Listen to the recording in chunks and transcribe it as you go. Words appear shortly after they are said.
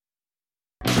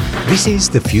This is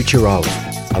The Future Of,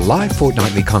 a live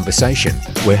fortnightly conversation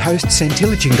where host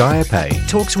Santila Chingayape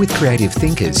talks with creative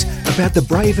thinkers about the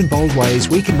brave and bold ways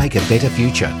we can make a better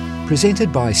future.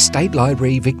 Presented by State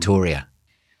Library Victoria.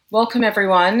 Welcome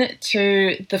everyone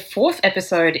to the fourth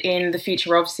episode in the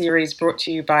Future Of series brought to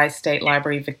you by State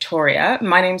Library Victoria.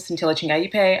 My name is Santila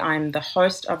Chingayape. I'm the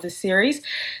host of this series.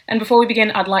 And before we begin,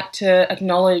 I'd like to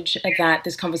acknowledge that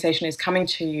this conversation is coming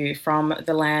to you from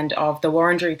the land of the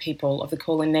Wurundjeri people of the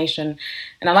Kulin Nation.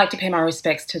 And I'd like to pay my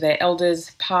respects to their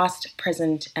elders, past,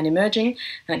 present and emerging,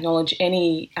 and acknowledge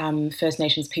any First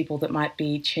Nations people that might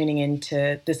be tuning in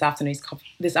to this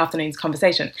afternoon's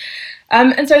conversation.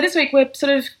 And so this week we're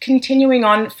sort of continuing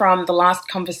on from the last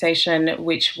conversation,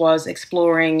 which was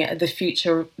exploring the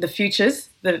future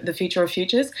of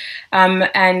futures.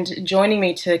 And joining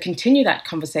me to continue that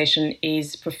conversation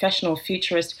is professional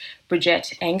futurist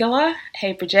Bridgette Engeler.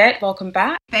 Hey Bridgette, welcome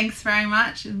back. Thanks very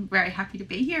much. I'm very happy to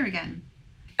be here again.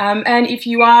 And if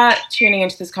you are tuning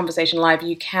into this conversation live,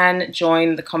 you can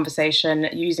join the conversation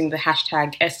using the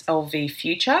hashtag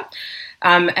SLVFuture.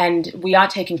 And we are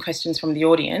taking questions from the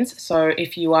audience. So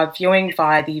if you are viewing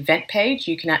via the event page,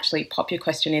 you can actually pop your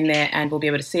question in there and we'll be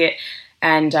able to see it.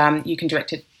 And you can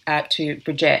direct it to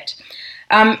Bridgette.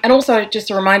 And also just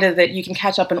a reminder that you can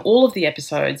catch up on all of the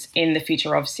episodes in the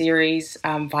Future Of series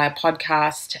via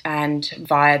podcast and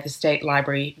via the State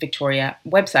Library Victoria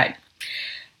website.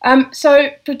 So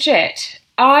Bridgette,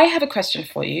 I have a question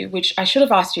for you, which I should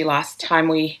have asked you last time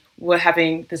we were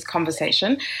having this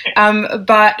conversation,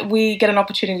 but we get an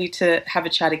opportunity to have a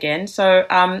chat again. So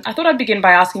I thought I'd begin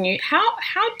by asking you, how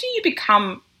do you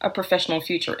become a professional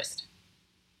futurist?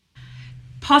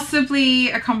 Possibly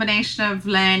a combination of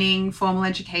learning, formal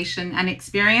education and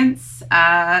experience.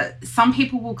 Some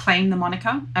people will claim the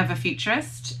moniker of a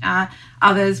futurist.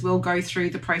 Others will go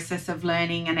through the process of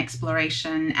learning and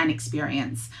exploration and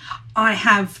experience. I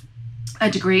have a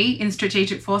degree in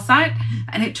strategic foresight,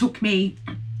 and it took me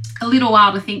a little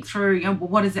while to think through,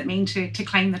 what does it mean to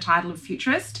claim the title of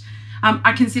futurist?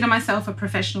 I consider myself a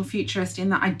professional futurist in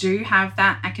that I do have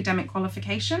that academic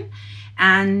qualification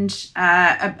and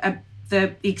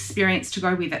the experience to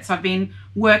go with it. So I've been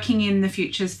working in the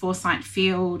futures foresight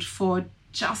field for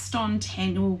just on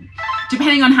 10, or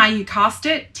depending on how you cast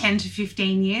it, 10 to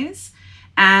 15 years.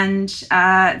 And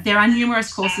there are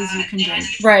numerous courses you can do.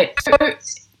 Right. So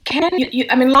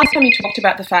last time you talked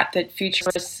about the fact that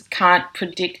futurists can't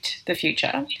predict the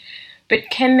future, but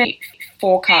can they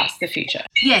forecast the future?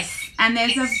 Yes, and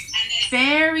there's a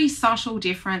very subtle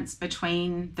difference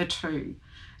between the two.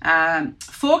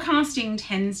 Forecasting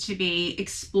tends to be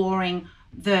exploring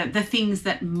the things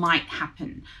that might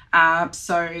happen.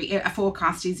 So a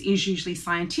forecast is usually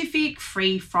scientific,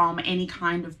 free from any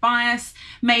kind of bias,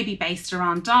 maybe based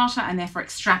around data and therefore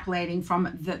extrapolating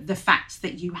from the facts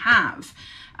that you have.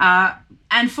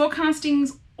 And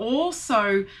forecasting's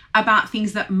also about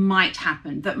things that might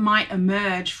happen, that might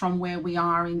emerge from where we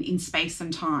are in space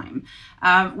and time.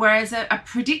 Whereas a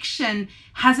prediction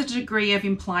has a degree of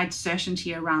implied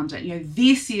certainty around it.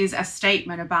 This is a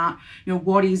statement about,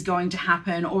 what is going to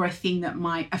happen or a thing that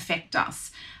might affect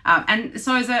us. And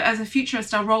so as a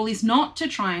futurist, our role is not to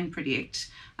try and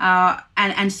predict,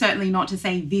 and certainly not to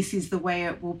say this is the way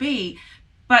it will be,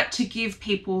 but to give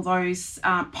people those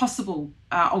possible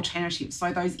alternatives,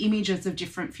 so those images of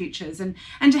different futures, and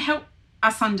to help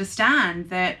us understand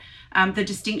that the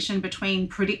distinction between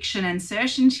prediction and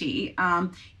certainty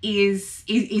is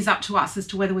up to us as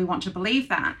to whether we want to believe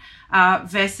that,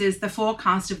 versus the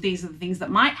forecast of these are the things that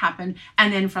might happen,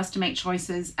 and then for us to make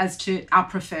choices as to our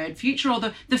preferred future or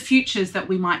the futures that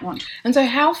we might want. And so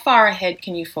how far ahead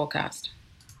can you forecast?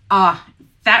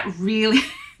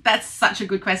 That's such a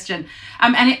good question.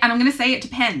 And I'm going to say it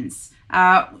depends.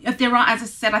 If there are, as I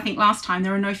said, I think last time,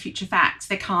 there are no future facts.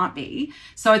 There can't be.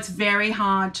 So it's very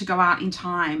hard to go out in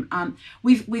time.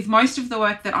 With most of the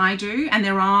work that I do, and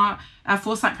there are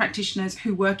foresight practitioners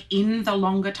who work in the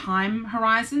longer time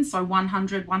horizon, so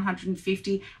 100,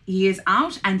 150 years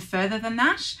out and further than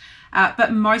that.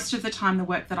 But most of the time, the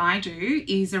work that I do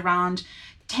is around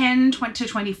 10, 20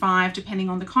 to 25, depending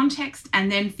on the context,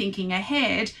 and then thinking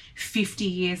ahead 50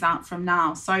 years out from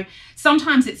now. So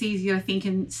sometimes it's easier to think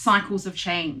in cycles of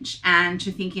change and to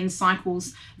think in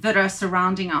cycles that are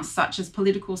surrounding us, such as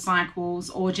political cycles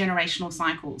or generational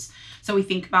cycles. So we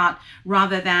think about,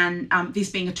 rather than this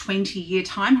being a 20-year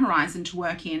time horizon to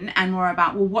work in, and more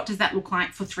about, what does that look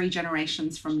like for 3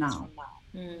 generations from now?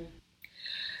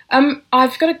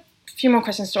 I've got a few more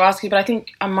questions to ask you, but I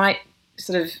think I might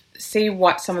sort of see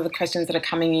what some of the questions that are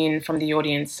coming in from the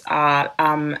audience are.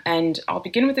 And I'll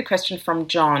begin with a question from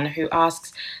John, who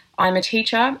asks, I'm a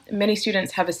teacher. Many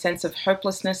students have a sense of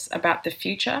hopelessness about the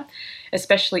future,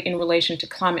 especially in relation to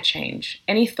climate change.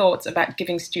 Any thoughts about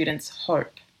giving students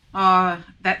hope? Oh,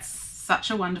 that's such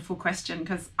a wonderful question,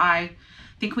 because I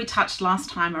think we touched last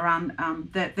time around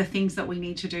the things that we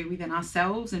need to do within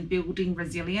ourselves and building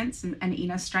resilience and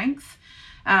inner strength.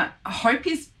 Hope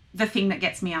is the thing that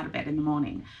gets me out of bed in the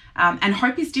morning. And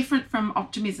hope is different from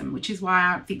optimism, which is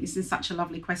why I think this is such a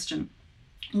lovely question.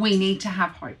 We need to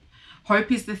have hope.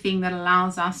 Hope is the thing that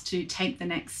allows us to take the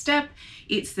next step.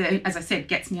 It's as I said,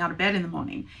 gets me out of bed in the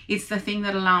morning. It's the thing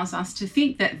that allows us to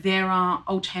think that there are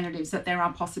alternatives, that there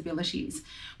are possibilities.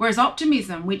 Whereas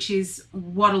optimism, which is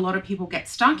what a lot of people get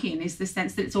stuck in, is the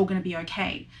sense that it's all going to be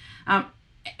okay.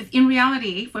 In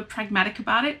reality, if we're pragmatic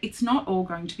about it, it's not all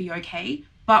going to be okay,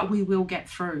 but we will get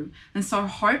through. And so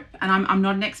hope, and I'm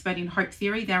not an expert in hope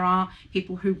theory. There are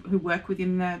people who work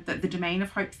within the domain of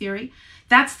hope theory.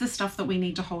 That's the stuff that we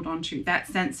need to hold on to, that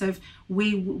sense of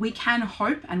we can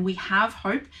hope, and we have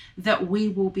hope that we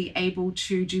will be able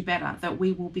to do better, that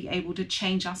we will be able to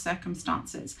change our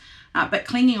circumstances. But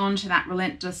clinging on to that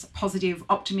relentless positive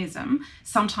optimism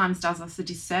sometimes does us a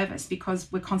disservice,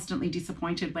 because we're constantly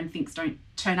disappointed when things don't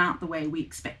turn out the way we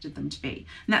expected them to be.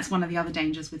 And that's one of the other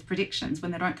dangers with predictions,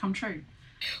 when they don't come true.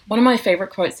 One of my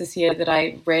favourite quotes this year that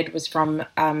I read was from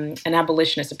an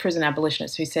abolitionist, a prison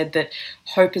abolitionist, who said that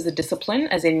hope is a discipline,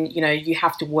 as in, you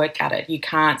have to work at it. You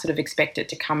can't sort of expect it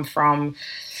to come from,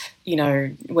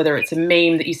 whether it's a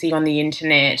meme that you see on the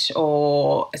internet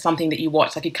or something that you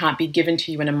watch, like it can't be given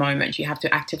to you in a moment. You have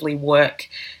to actively work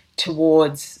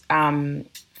towards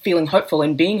feeling hopeful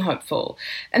and being hopeful.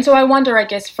 And so I wonder, I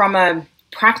guess, from a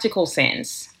practical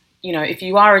sense, if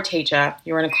you are a teacher,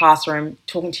 you're in a classroom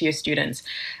talking to your students,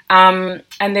 and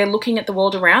they're looking at the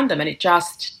world around them and it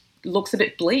just looks a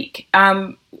bit bleak.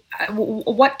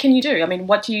 What can you do? I mean,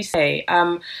 what do you say?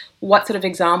 What sort of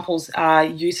examples are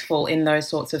useful in those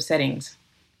sorts of settings?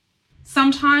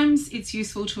 Sometimes it's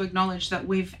useful to acknowledge that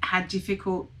we've had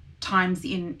difficult times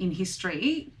in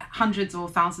history, hundreds or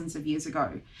thousands of years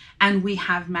ago, and we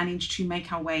have managed to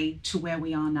make our way to where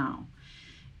we are now.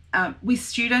 With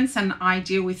students, and I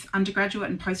deal with undergraduate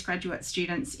and postgraduate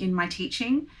students in my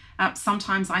teaching,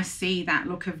 sometimes I see that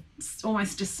look of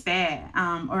almost despair,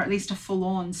 or at least a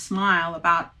forlorn smile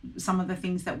about some of the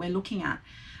things that we're looking at.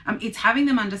 It's having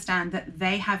them understand that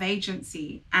they have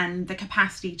agency and the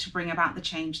capacity to bring about the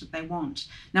change that they want.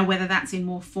 Now, whether that's in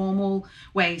more formal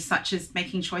ways, such as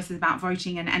making choices about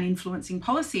voting and influencing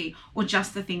policy, or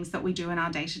just the things that we do in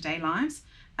our day-to-day lives,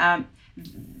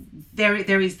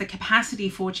 there is the capacity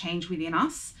for change within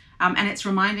us, and it's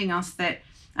reminding us that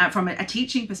from a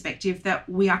teaching perspective, that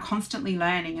we are constantly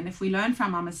learning, and if we learn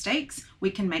from our mistakes,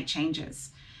 we can make changes.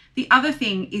 The other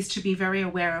thing is to be very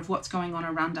aware of what's going on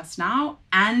around us now,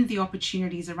 and the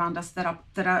opportunities around us that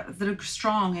are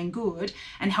strong and good,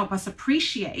 and help us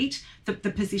appreciate the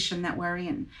position that we're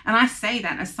in. And I say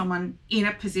that as someone in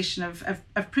a position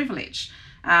of privilege.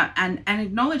 And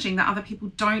acknowledging that other people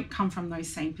don't come from those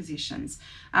same positions.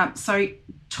 So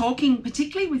talking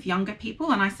particularly with younger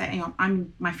people, and I say, I'm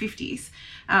in my 50s,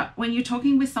 when you're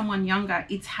talking with someone younger,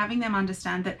 it's having them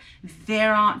understand that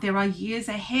there are years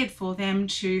ahead for them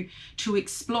to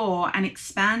explore and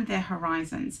expand their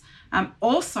horizons.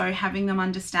 Also having them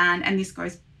understand, and this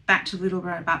goes back to a little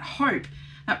bit about hope,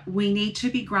 we need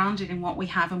to be grounded in what we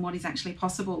have and what is actually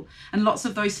possible. And lots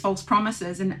of those false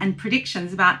promises and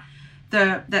predictions about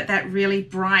that really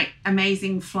bright,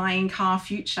 amazing flying car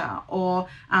future, or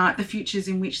the futures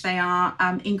in which they are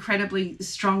incredibly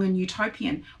strong and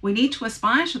utopian. We need to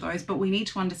aspire to those, but we need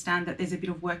to understand that there's a bit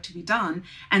of work to be done,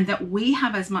 and that we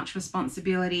have as much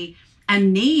responsibility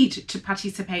and need to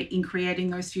participate in creating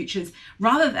those futures,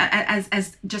 rather than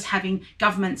as just having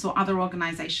governments or other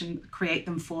organisations create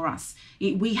them for us.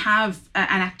 We have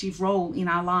an active role in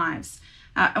our lives.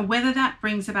 Whether that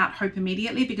brings about hope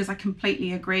immediately, because I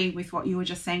completely agree with what you were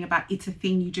just saying about it's a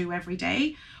thing you do every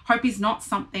day. Hope is not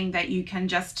something that you can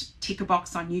just tick a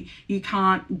box on. You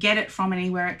can't get it from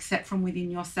anywhere except from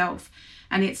within yourself.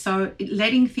 And it's so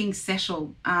letting things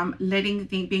settle,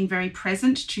 being very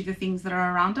present to the things that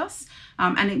are around us,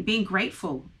 and being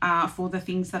grateful for the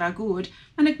things that are good,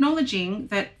 and acknowledging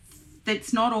that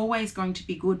it's not always going to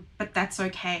be good, but that's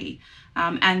okay,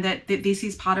 and that this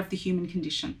is part of the human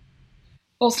condition.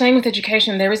 Well, staying with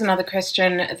education, there is another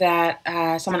question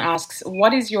that someone asks: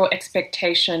 what is your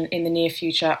expectation in the near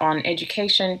future on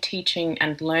education, teaching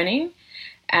and learning?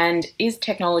 And is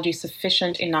technology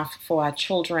sufficient enough for our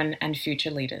children and future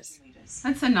leaders?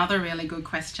 That's another really good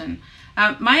question.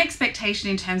 My expectation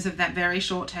in terms of that very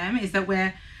short term is that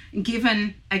we're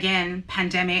given, again,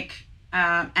 pandemic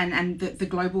and the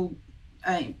global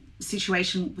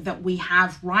situation that we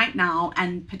have right now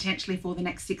and potentially for the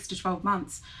next 6 to 12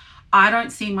 months, I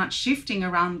don't see much shifting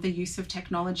around the use of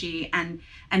technology and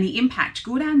the impact,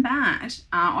 good and bad,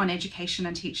 on education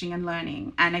and teaching and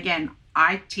learning. And again,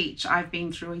 I've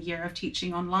been through a year of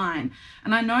teaching online,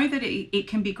 and I know that it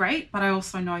can be great, but I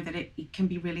also know that it can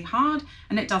be really hard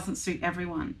and it doesn't suit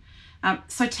everyone.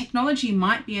 So technology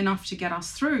might be enough to get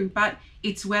us through, but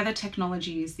it's whether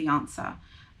technology is the answer.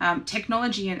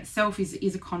 Technology in itself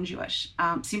is a conduit.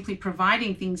 Simply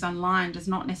providing things online does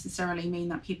not necessarily mean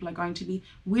that people are going to be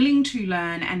willing to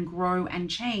learn and grow and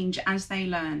change as they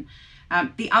learn.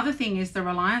 The other thing is the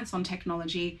reliance on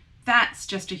technology. That's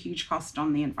just a huge cost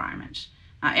on the environment.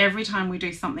 Every time we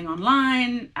do something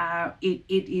online,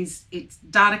 it's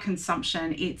data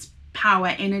consumption, it's power,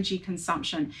 energy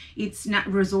consumption, it's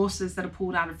resources that are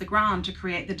pulled out of the ground to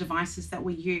create the devices that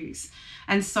we use.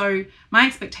 And so my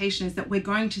expectation is that we're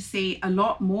going to see a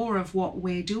lot more of what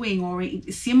we're doing or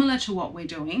similar to what we're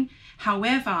doing.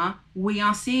 However, we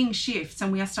are seeing shifts and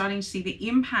we are starting to see the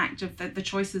impact of the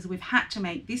choices we've had to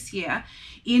make this year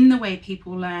in the way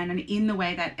people learn and in the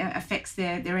way that affects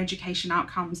their education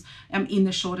outcomes in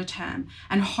the shorter term.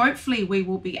 And hopefully we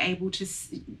will be able to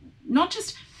not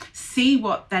just see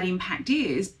what that impact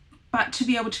is, but to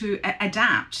be able to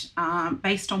adapt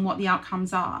based on what the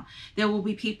outcomes are. There will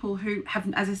be people who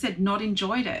have, as I said, not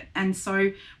enjoyed it. And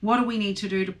so what do we need to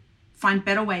do to find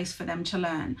better ways for them to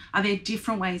learn? Are there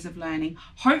different ways of learning?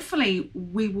 Hopefully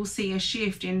we will see a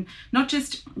shift in not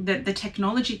just the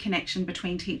technology connection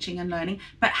between teaching and learning,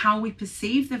 but how we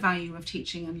perceive the value of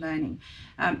teaching and learning.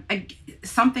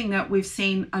 Something that we've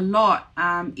seen a lot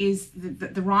is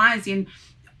the rise in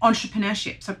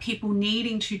entrepreneurship. So people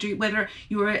needing to do, whether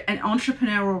you were an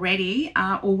entrepreneur already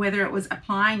or whether it was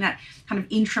applying that kind of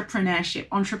intrapreneurship,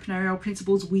 entrepreneurial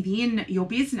principles within your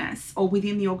business or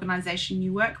within the organization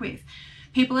you work with.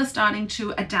 People are starting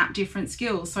to adapt different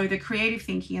skills. So the creative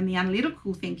thinking and the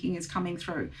analytical thinking is coming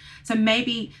through. So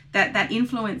maybe that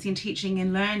influence in teaching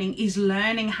and learning is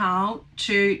learning how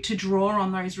to draw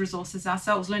on those resources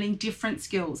ourselves, learning different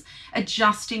skills,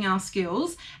 adjusting our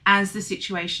skills as the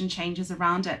situation changes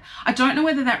around it. I don't know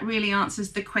whether that really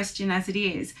answers the question as it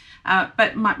is,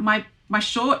 but my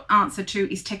short answer to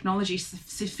is technology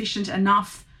sufficient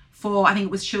enough for, I think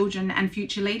it was children and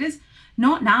future leaders?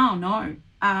 Not now, no.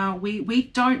 We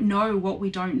don't know what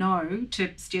we don't know, to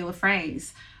steal a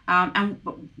phrase. And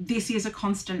this is a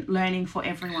constant learning for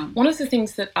everyone. One of the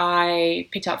things that I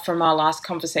picked up from our last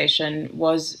conversation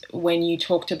was when you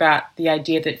talked about the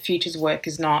idea that futures work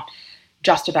is not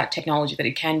just about technology, that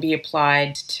it can be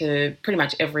applied to pretty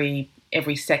much every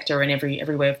sector and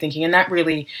every way of thinking. And that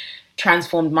really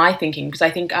transformed my thinking, because I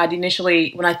think I'd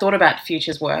initially, when I thought about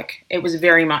futures work, it was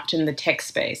very much in the tech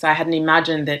space. I hadn't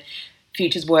imagined that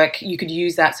futures work, you could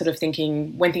use that sort of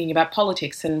thinking when thinking about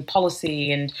politics and policy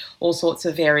and all sorts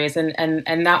of areas.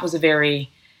 And that was a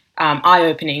very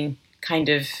eye-opening kind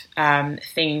of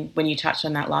thing when you touched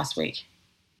on that last week.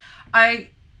 I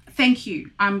thank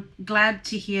you. I'm glad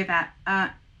to hear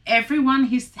that. Everyone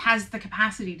has the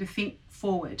capacity to think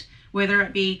forward, whether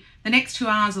it be the next 2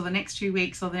 hours or the next 2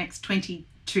 weeks or the next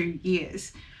 22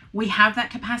 years. We have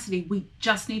that capacity. We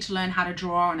just need to learn how to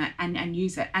draw on it and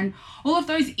use it. And all of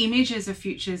those images of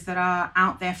futures that are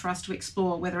out there for us to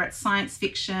explore, whether it's science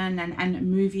fiction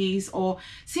and movies or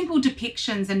simple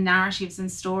depictions and narratives and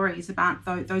stories about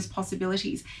those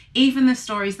possibilities, even the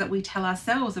stories that we tell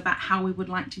ourselves about how we would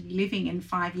like to be living in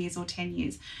 5 years or 10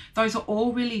 years, those are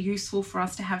all really useful for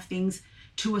us to have things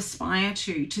to aspire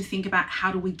to think about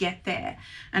how do we get there.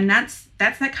 And that's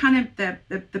that kind of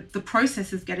the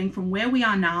process is getting from where we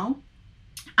are now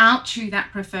out to that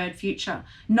preferred future,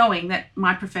 knowing that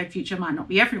my preferred future might not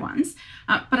be everyone's,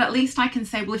 but at least I can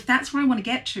say, well, if that's where I want to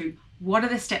get to, what are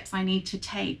the steps I need to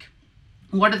take?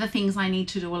 What are the things I need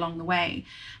to do along the way?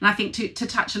 And I think to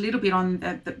touch a little bit on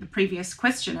the previous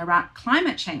question about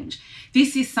climate change,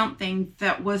 this is something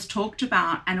that was talked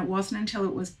about, and it wasn't until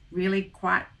it was really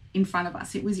quite in front of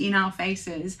us. It was in our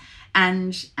faces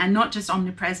and not just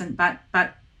omnipresent,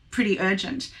 but pretty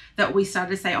urgent, that we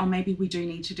started to say, oh, maybe we do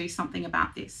need to do something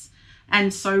about this.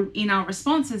 And so in our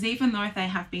responses, even though they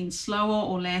have been slower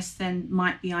or less than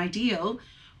might be ideal,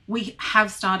 we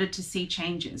have started to see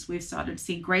changes. We've started to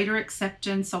see greater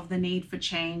acceptance of the need for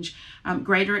change,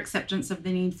 greater acceptance of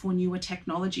the need for newer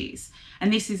technologies.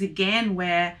 And this is again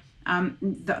where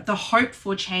the hope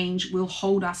for change will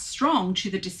hold us strong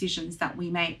to the decisions that we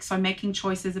make. So making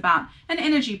choices about an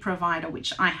energy provider,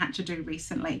 which I had to do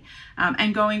recently,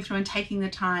 and going through and taking the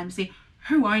time to see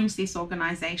who owns this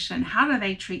organization, how do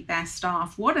they treat their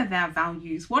staff, what are their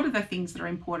values, what are the things that are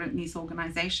important in this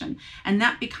organization, and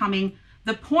that becoming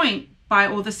the point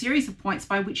or the series of points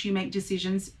by which you make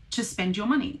decisions to spend your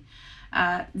money.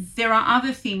 There are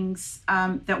other things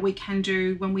that we can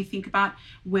do when we think about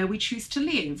where we choose to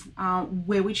live,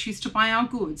 where we choose to buy our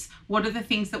goods. What are the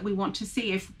things that we want to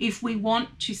see? If we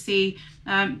want to see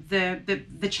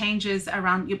the changes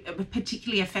around,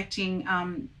 particularly affecting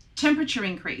temperature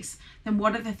increase, then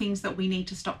what are the things that we need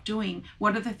to stop doing?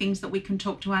 What are the things that we can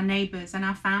talk to our neighbours and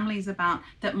our families about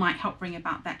that might help bring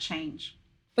about that change?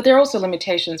 But there are also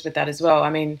limitations with that as well. I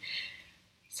mean,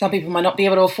 some people might not be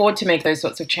able to afford to make those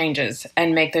sorts of changes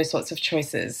and make those sorts of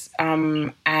choices.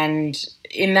 And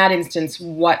in that instance,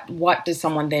 what does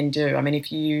someone then do? I mean,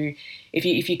 if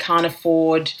you can't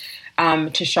afford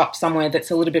to shop somewhere that's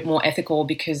a little bit more ethical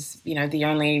because, you know, the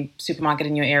only supermarket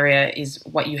in your area is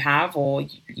what you have, or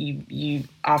you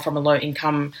are from a low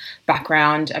income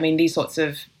background. I mean, these sorts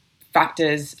of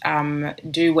factors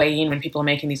do weigh in when people are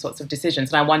making these sorts of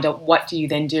decisions. And I wonder, what do you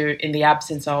then do in the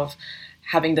absence of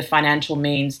having the financial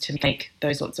means to make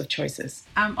those sorts of choices?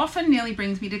 Often nearly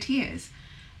brings me to tears.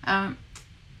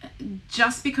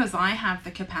 Just because I have the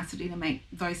capacity to make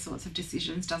those sorts of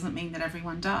decisions doesn't mean that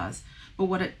everyone does. But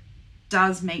what it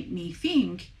does make me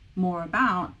think more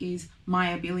about is my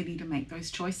ability to make those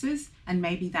choices, and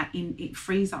maybe that it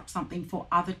frees up something for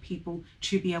other people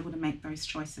to be able to make those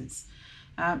choices.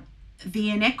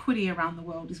 The inequity around the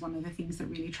world is one of the things that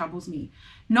really troubles me.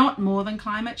 Not more than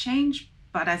climate change,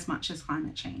 but as much as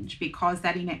climate change, because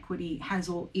that inequity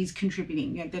is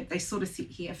contributing. You know, they sort of sit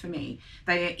here for me.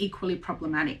 They are equally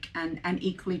problematic and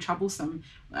equally troublesome.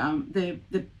 The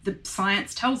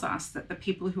science tells us that the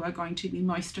people who are going to be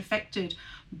most affected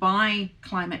by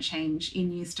climate change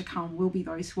in years to come will be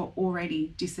those who are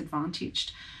already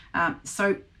disadvantaged.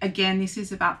 So again, this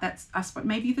is about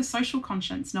maybe the social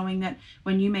conscience, knowing that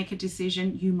when you make a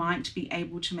decision, you might be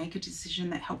able to make a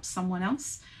decision that helps someone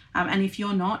else. And if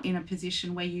you're not in a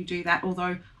position where you do that,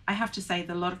 although I have to say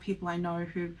that a lot of people I know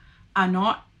who are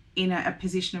not in a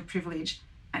position of privilege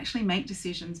actually make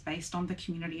decisions based on the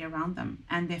community around them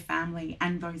and their family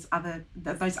and those other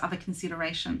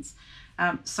considerations.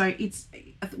 So it's,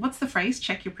 what's the phrase?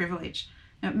 Check your privilege.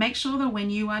 Now, make sure that when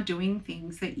you are doing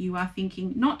things that you are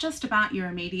thinking not just about your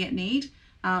immediate need,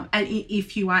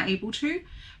 if you are able to,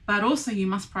 but also you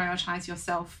must prioritize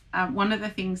yourself. One of the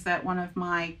things that one of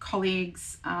my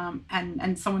colleagues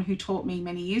and someone who taught me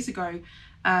many years ago,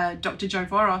 Dr. Joe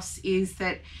Voros, is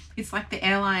that it's like the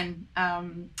airline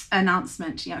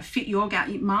announcement, you know, fit your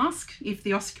mask. If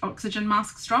the oxygen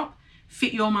masks drop,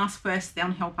 fit your mask first,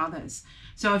 then help others.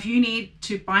 So if you need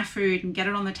to buy food and get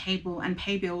it on the table and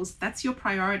pay bills, that's your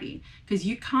priority, because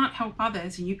you can't help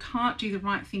others and you can't do the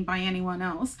right thing by anyone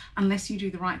else unless you do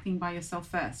the right thing by yourself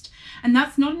first. And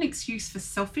that's not an excuse for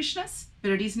selfishness, but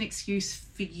it is an excuse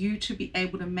for you to be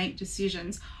able to make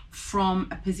decisions from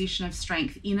a position of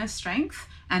strength, inner strength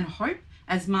and hope,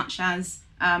 as much as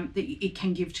that it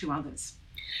can give to others.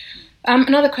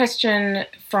 Another question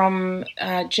from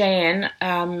Jan,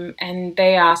 and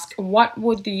they ask, what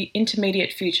would the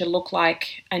intermediate future look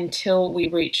like until we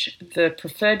reach the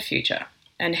preferred future?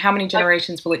 And how many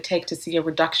generations will it take to see a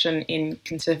reduction in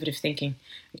conservative thinking?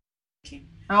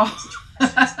 Oh,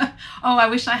 I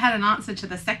wish I had an answer to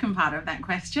the second part of that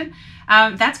question.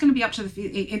 That's going to be up to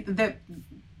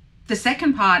the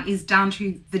second part is down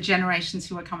to the generations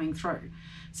who are coming through.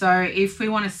 So if we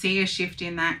want to see a shift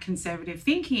in that conservative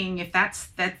thinking, if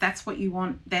that's what you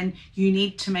want, then you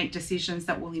need to make decisions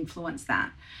that will influence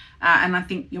that. And I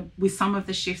think with some of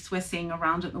the shifts we're seeing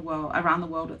around the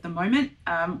world at the moment,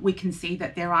 we can see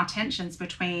that there are tensions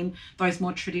between those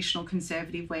more traditional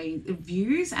conservative ways of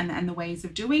views and the ways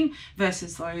of doing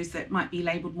versus those that might be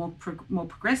labelled more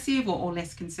progressive or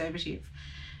less conservative.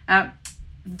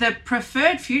 The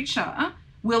preferred future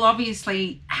will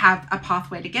obviously have a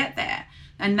pathway to get there.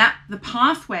 And that the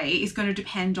pathway is going to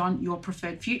depend on your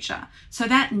preferred future. So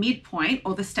that midpoint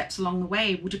or the steps along the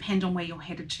way will depend on where you're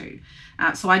headed to.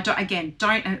 So I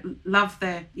don't love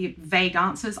the vague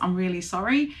answers. I'm really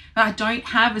sorry. But I don't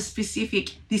have a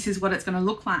specific, this is what it's going to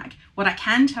look like. What I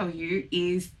can tell you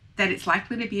is that it's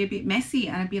likely to be a bit messy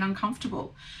and a bit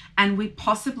uncomfortable. And we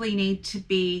possibly need to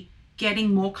be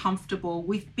getting more comfortable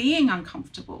with being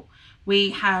uncomfortable.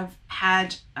 We have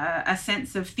had a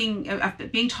sense of being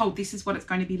told this is what it's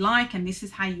going to be like and this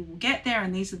is how you will get there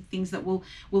and these are the things that will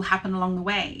happen along the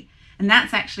way. And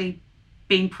that's actually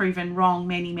been proven wrong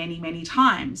many, many, many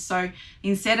times. So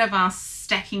instead of us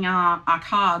stacking our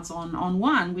cards on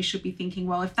one, we should be thinking,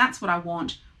 well, if that's what I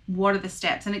want, what are the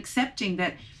steps? And accepting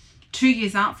that 2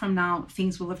 years out from now,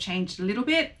 things will have changed a little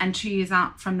bit, and 2 years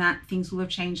out from that, things will have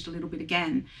changed a little bit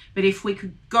again. But if we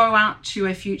could go out to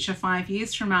a future 5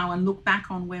 years from now and look back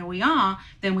on where we are,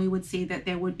 then we would see that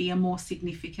there would be a more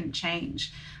significant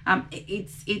change.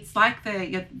 It's like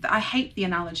I hate the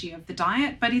analogy of the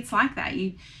diet, but it's like that.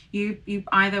 You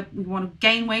either want to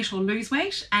gain weight or lose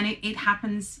weight, and it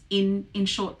happens in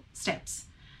short steps.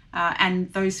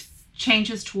 And those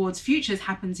changes towards futures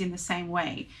happens in the same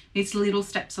way. It's little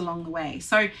steps along the way.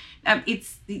 So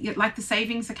it's like the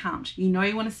savings account. You know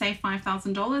you want to save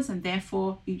 $5,000, and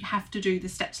therefore you have to do the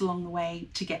steps along the way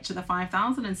to get to the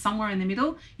 5,000, and somewhere in the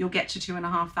middle you'll get to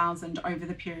 2,500 over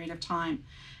the period of time.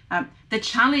 The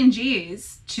challenge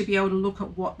is to be able to look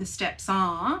at what the steps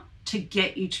are to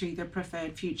get you to the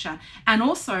preferred future, and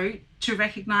also to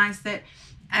recognize that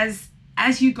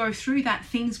as you go through that,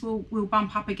 things will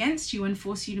bump up against you and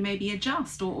force you to maybe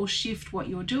adjust or shift what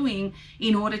you're doing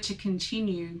in order to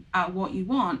continue what you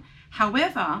want.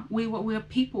 However, we're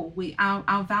people.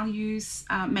 Our values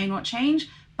may not change,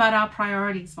 but our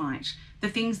priorities might. The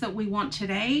things that we want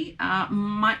today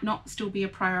might not still be a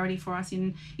priority for us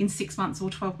in 6 months or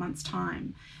 12 months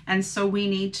time. And so we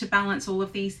need to balance all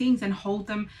of these things and hold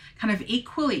them kind of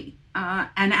equally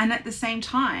and at the same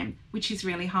time, which is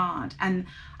really hard. And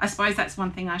I suppose that's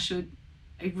one thing I should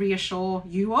reassure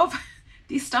you of.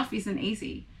 This stuff isn't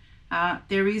easy.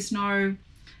 There is no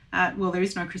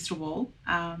crystal ball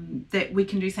that we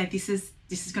can do say this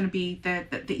is going to be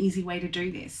the easy way to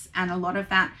do this. And a lot of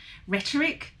that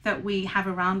rhetoric that we have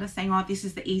around us saying, oh, this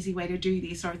is the easy way to do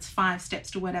this, or it's 5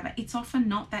 steps to whatever, it's often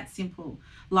not that simple.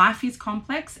 Life is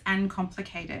complex and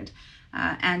complicated.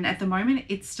 And at the moment,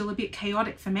 it's still a bit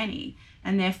chaotic for many.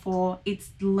 And therefore,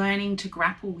 it's learning to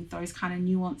grapple with those kind of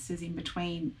nuances in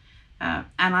between.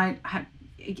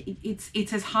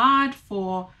 It's as hard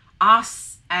for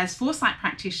us as foresight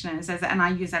practitioners, and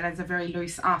I use that as a very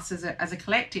loose us as a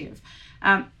collective.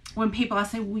 When people are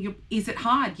saying, well, is it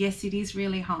hard? Yes, it is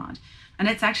really hard. And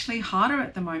it's actually harder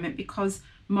at the moment because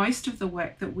most of the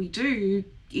work that we do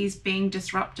is being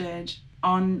disrupted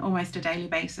on almost a daily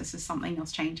basis as something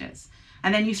else changes.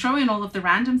 And then you throw in all of the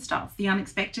random stuff, the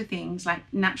unexpected things like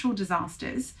natural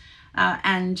disasters,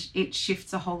 and it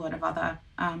shifts a whole lot of other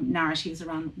narratives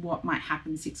around what might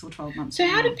happen 6 or 12 months So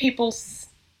how do people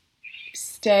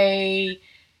stay,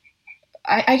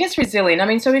 I guess, resilient? I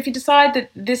mean, so if you decide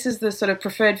that this is the sort of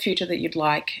preferred future that you'd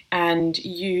like, and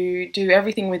you do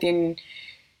everything within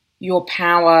your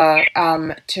power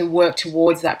to work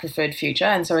towards that preferred future,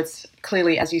 and so it's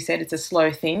clearly, as you said, it's a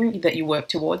slow thing that you work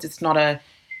towards. It's not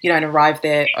you don't arrive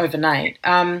there overnight.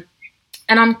 And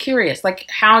I'm curious, like,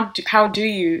 how do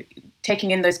you, taking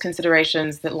in those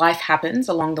considerations that life happens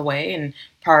along the way and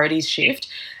priorities shift,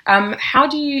 how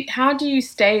do you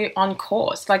stay on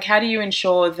course? Like, how do you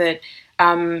ensure that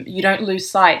you don't lose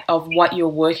sight of what you're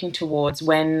working towards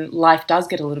when life does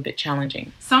get a little bit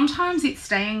challenging? Sometimes it's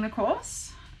staying the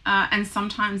course, and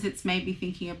sometimes it's maybe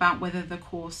thinking about whether the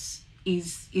course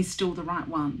is still the right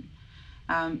one.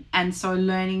 And so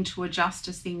learning to adjust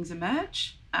as things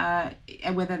emerge,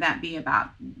 whether that be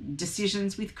about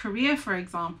decisions with career, for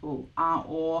example,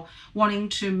 or wanting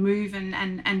to move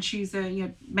and choose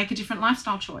make a different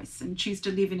lifestyle choice and choose to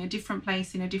live in a different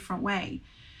place in a different way.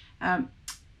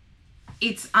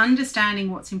 It's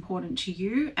understanding what's important to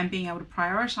you and being able to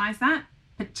prioritize that,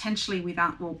 potentially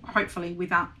hopefully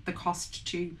without the cost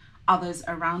to others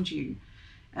around you.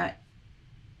 It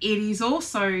is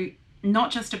also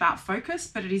not just about focus,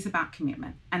 but it is about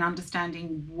commitment and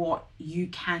understanding what you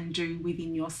can do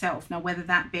within yourself. Now, whether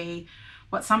that be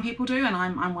what some people do, and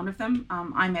I'm one of them,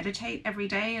 I meditate every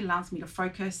day. It allows me to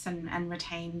focus and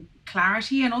retain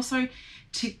clarity, and also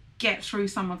to get through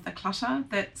some of the clutter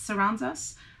that surrounds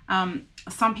us.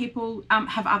 Some people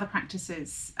have other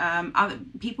practices. Other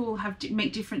people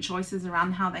make different choices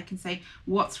around how they can say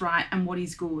what's right and what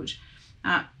is good.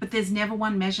 But there's never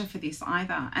one measure for this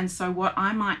either. And so what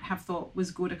I might have thought was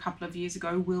good a couple of years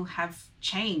ago will have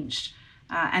changed,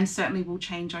 and certainly will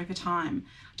change over time.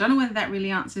 I don't know whether that really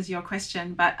answers your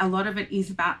question, but a lot of it is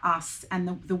about us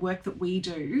and the work that we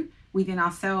do within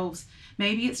ourselves.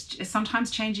 Maybe it's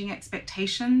sometimes changing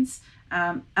expectations,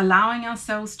 allowing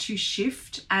ourselves to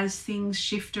shift as things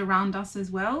shift around us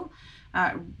as well.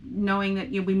 Knowing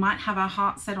that we might have our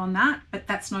heart set on that, but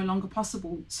that's no longer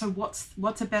possible. So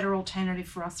what's a better alternative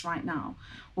for us right now?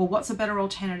 Or what's a better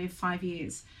alternative 5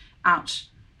 years out?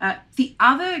 The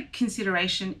other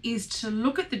consideration is to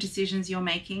look at the decisions you're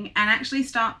making and actually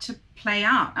start to play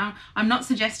out. I'm not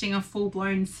suggesting a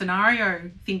full-blown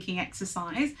scenario thinking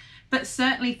exercise, but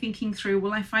certainly thinking through,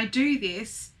 well, if I do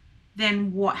this,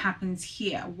 then what happens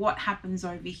here? What happens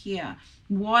over here?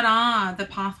 What are the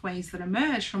pathways that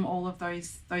emerge from all of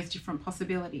those different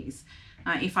possibilities?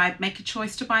 If I make a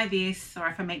choice to buy this, or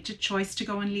if I make a choice to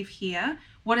go and live here,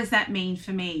 what does that mean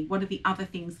for me? What are the other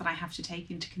things that I have to take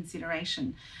into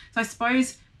consideration? So I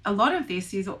suppose a lot of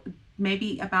this is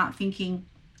maybe about thinking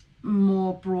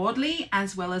more broadly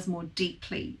as well as more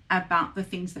deeply about the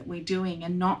things that we're doing,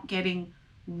 and not getting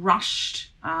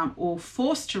rushed or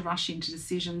forced to rush into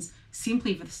decisions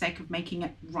simply for the sake of making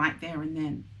it right there and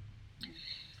then.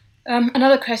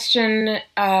 Another question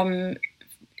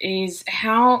is,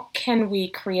 how can we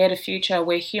create a future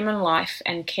where human life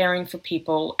and caring for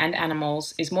people and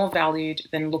animals is more valued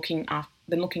than looking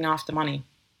after money?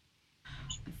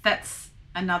 That's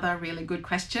another really good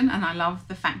question, and I love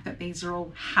the fact that these are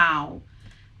all how.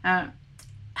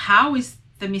 How is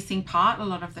the missing part a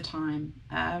lot of the time.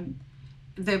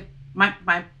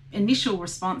 My initial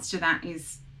response to that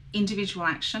is individual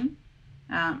action,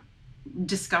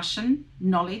 discussion,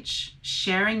 knowledge,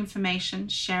 sharing information,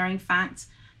 sharing facts,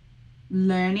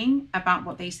 learning about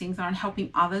what these things are and helping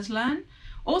others learn.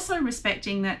 Also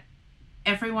respecting that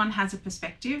everyone has a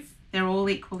perspective, they're all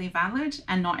equally valid,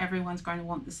 and not everyone's going to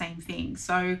want the same thing.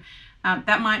 So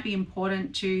that might be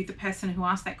important to the person who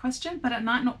asked that question, but it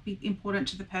might not be important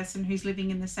to the person who's living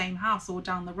in the same house or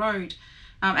down the road.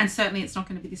 And certainly it's not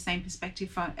going to be the same perspective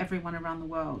for everyone around the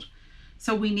world.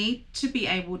 So we need to be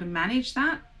able to manage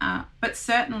that. But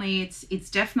certainly it's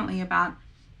definitely about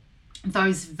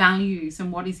those values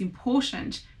and what is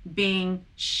important being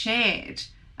shared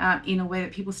in a way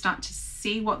that people start to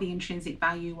see what the intrinsic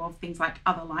value of things like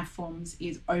other life forms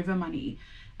is over money.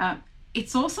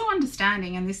 It's also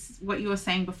understanding, and this is what you were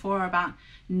saying before about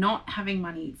not having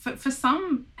money. For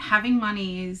some, having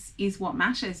money is what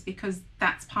matters, because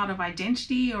that's part of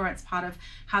identity, or it's part of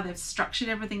how they've structured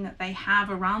everything that they have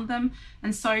around them.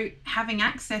 And so having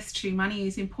access to money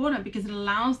is important because it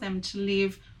allows them to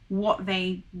live what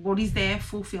is their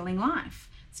fulfilling life.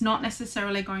 It's not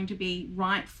necessarily going to be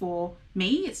right for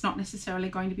me. It's not necessarily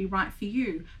going to be right for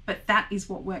you, but that is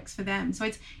what works for them.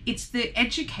 So it's the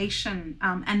education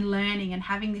and learning and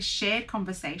having this shared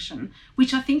conversation,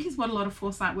 which I think is what a lot of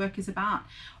foresight work is about.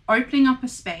 Opening up a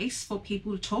space for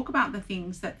people to talk about the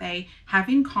things that they have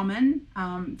in common,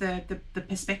 the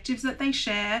perspectives that they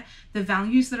share, the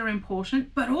values that are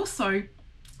important, but also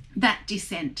that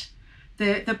dissent,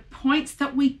 the points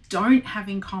that we don't have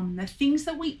in common, the things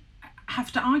that we have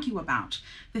to argue about,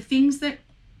 the things that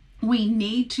we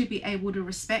need to be able to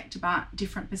respect about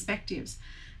different perspectives.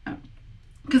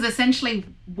 Because essentially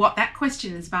what that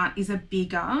question is about is a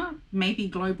bigger, maybe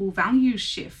global values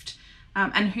shift.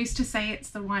 And who's to say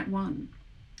it's the right one?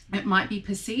 It might be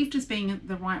perceived as being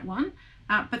the right one,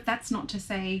 but that's not to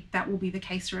say that will be the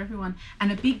case for everyone.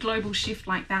 And a big global shift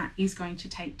like that is going to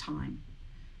take time.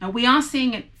 Now, we are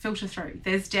seeing it filter through.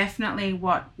 There's definitely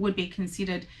what would be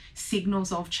considered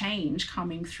signals of change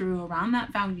coming through around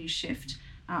that value shift,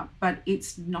 but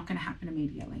it's not going to happen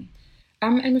immediately.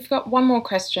 And we've got one more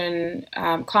question.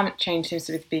 Climate change seems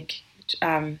to be a big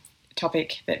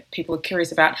topic that people are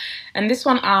curious about. And this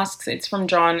one asks, it's from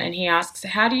John, and he asks,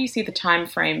 how do you see the time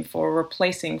frame for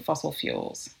replacing fossil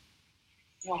fuels?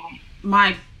 Well,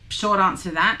 my short answer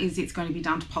to that is it's going to be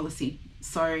down to policy.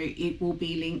 So it will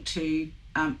be linked to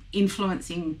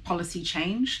influencing policy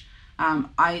change.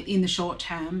 In the short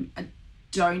term, I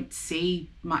don't see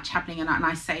much happening, and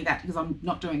I say that because I'm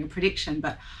not doing a prediction,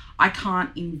 but I can't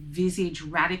envisage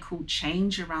radical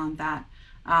change around that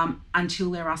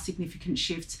until there are significant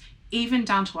shifts, even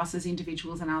down to us as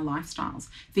individuals and our lifestyles,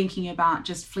 thinking about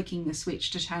just flicking the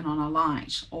switch to turn on a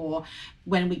light, or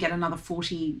when we get another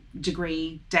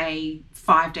 40-degree day,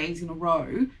 5 days in a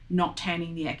row, not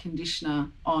turning the air conditioner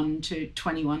on to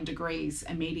 21 degrees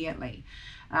immediately.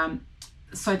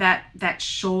 So that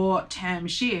short-term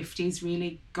shift is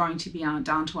really going to be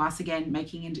down to us, again,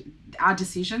 making our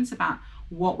decisions about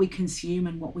what we consume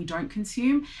and what we don't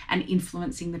consume, and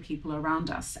influencing the people around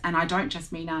us. And I don't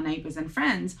just mean our neighbours and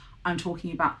friends, I'm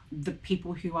talking about the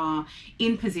people who are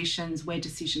in positions where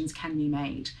decisions can be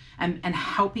made, and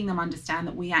helping them understand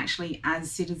that we actually,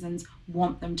 as citizens,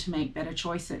 want them to make better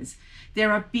choices.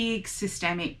 There are big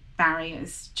systemic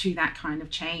barriers to that kind of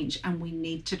change, and we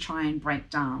need to try and break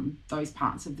down those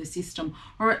parts of the system,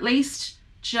 or at least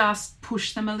just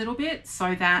push them a little bit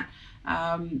so that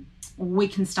we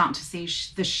can start to see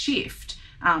the shift.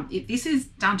 This is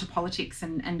down to politics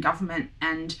and government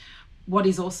and what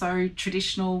is also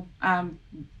traditional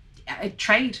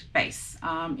trade base.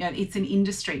 It's an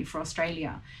industry for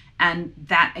Australia, and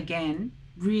that again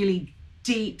really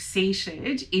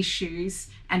deep-seated issues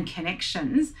and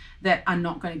connections that are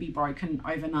not going to be broken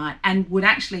overnight, and would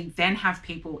actually then have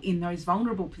people in those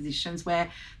vulnerable positions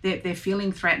where they're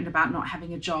feeling threatened about not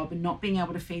having a job and not being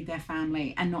able to feed their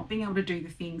family and not being able to do the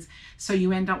things. So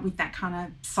you end up with that kind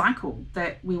of cycle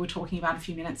that we were talking about a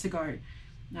few minutes ago.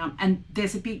 And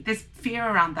there's fear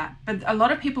around that. But a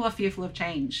lot of people are fearful of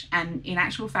change. And in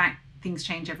actual fact, things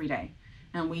change every day.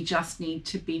 And we just need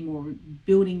to be more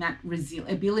building that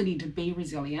ability to be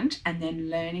resilient, and then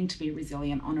learning to be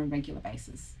resilient on a regular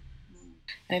basis.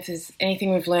 And if there's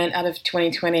anything we've learned out of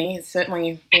 2020, it's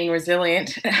certainly being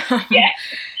resilient. Yeah,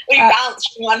 we bounce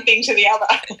from one thing to the other.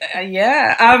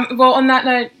 Well, on that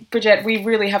note, Bridgette, we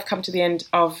really have come to the end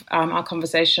of our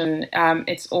conversation.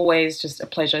 It's always just a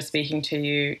pleasure speaking to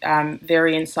you.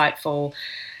 Very insightful.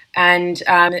 And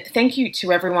thank you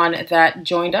to everyone that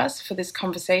joined us for this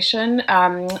conversation.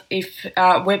 If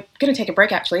we're going to take a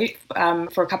break, actually,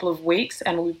 for a couple of weeks,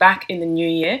 and we'll be back in the new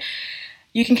year.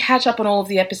 You can catch up on all of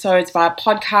the episodes via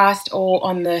podcast or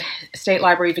on the State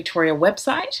Library Victoria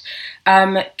website.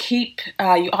 Keep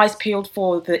your eyes peeled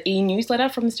for the e-newsletter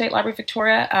from the State Library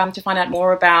Victoria to find out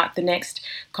more about the next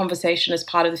conversation as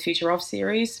part of the Future Of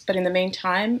series. But in the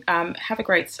meantime, have a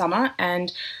great summer,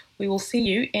 and we will see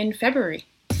you in February.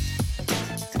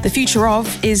 The Future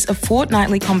Of is a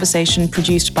fortnightly conversation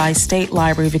produced by State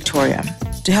Library Victoria.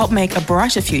 To help make a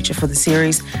brighter future for the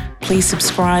series, please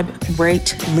subscribe,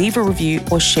 rate, leave a review,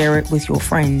 or share it with your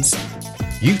friends.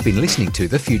 You've been listening to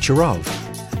The Future Of.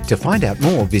 To find out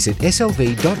more, visit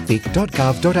slv.vic.gov.au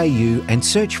and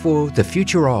search for The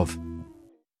Future Of.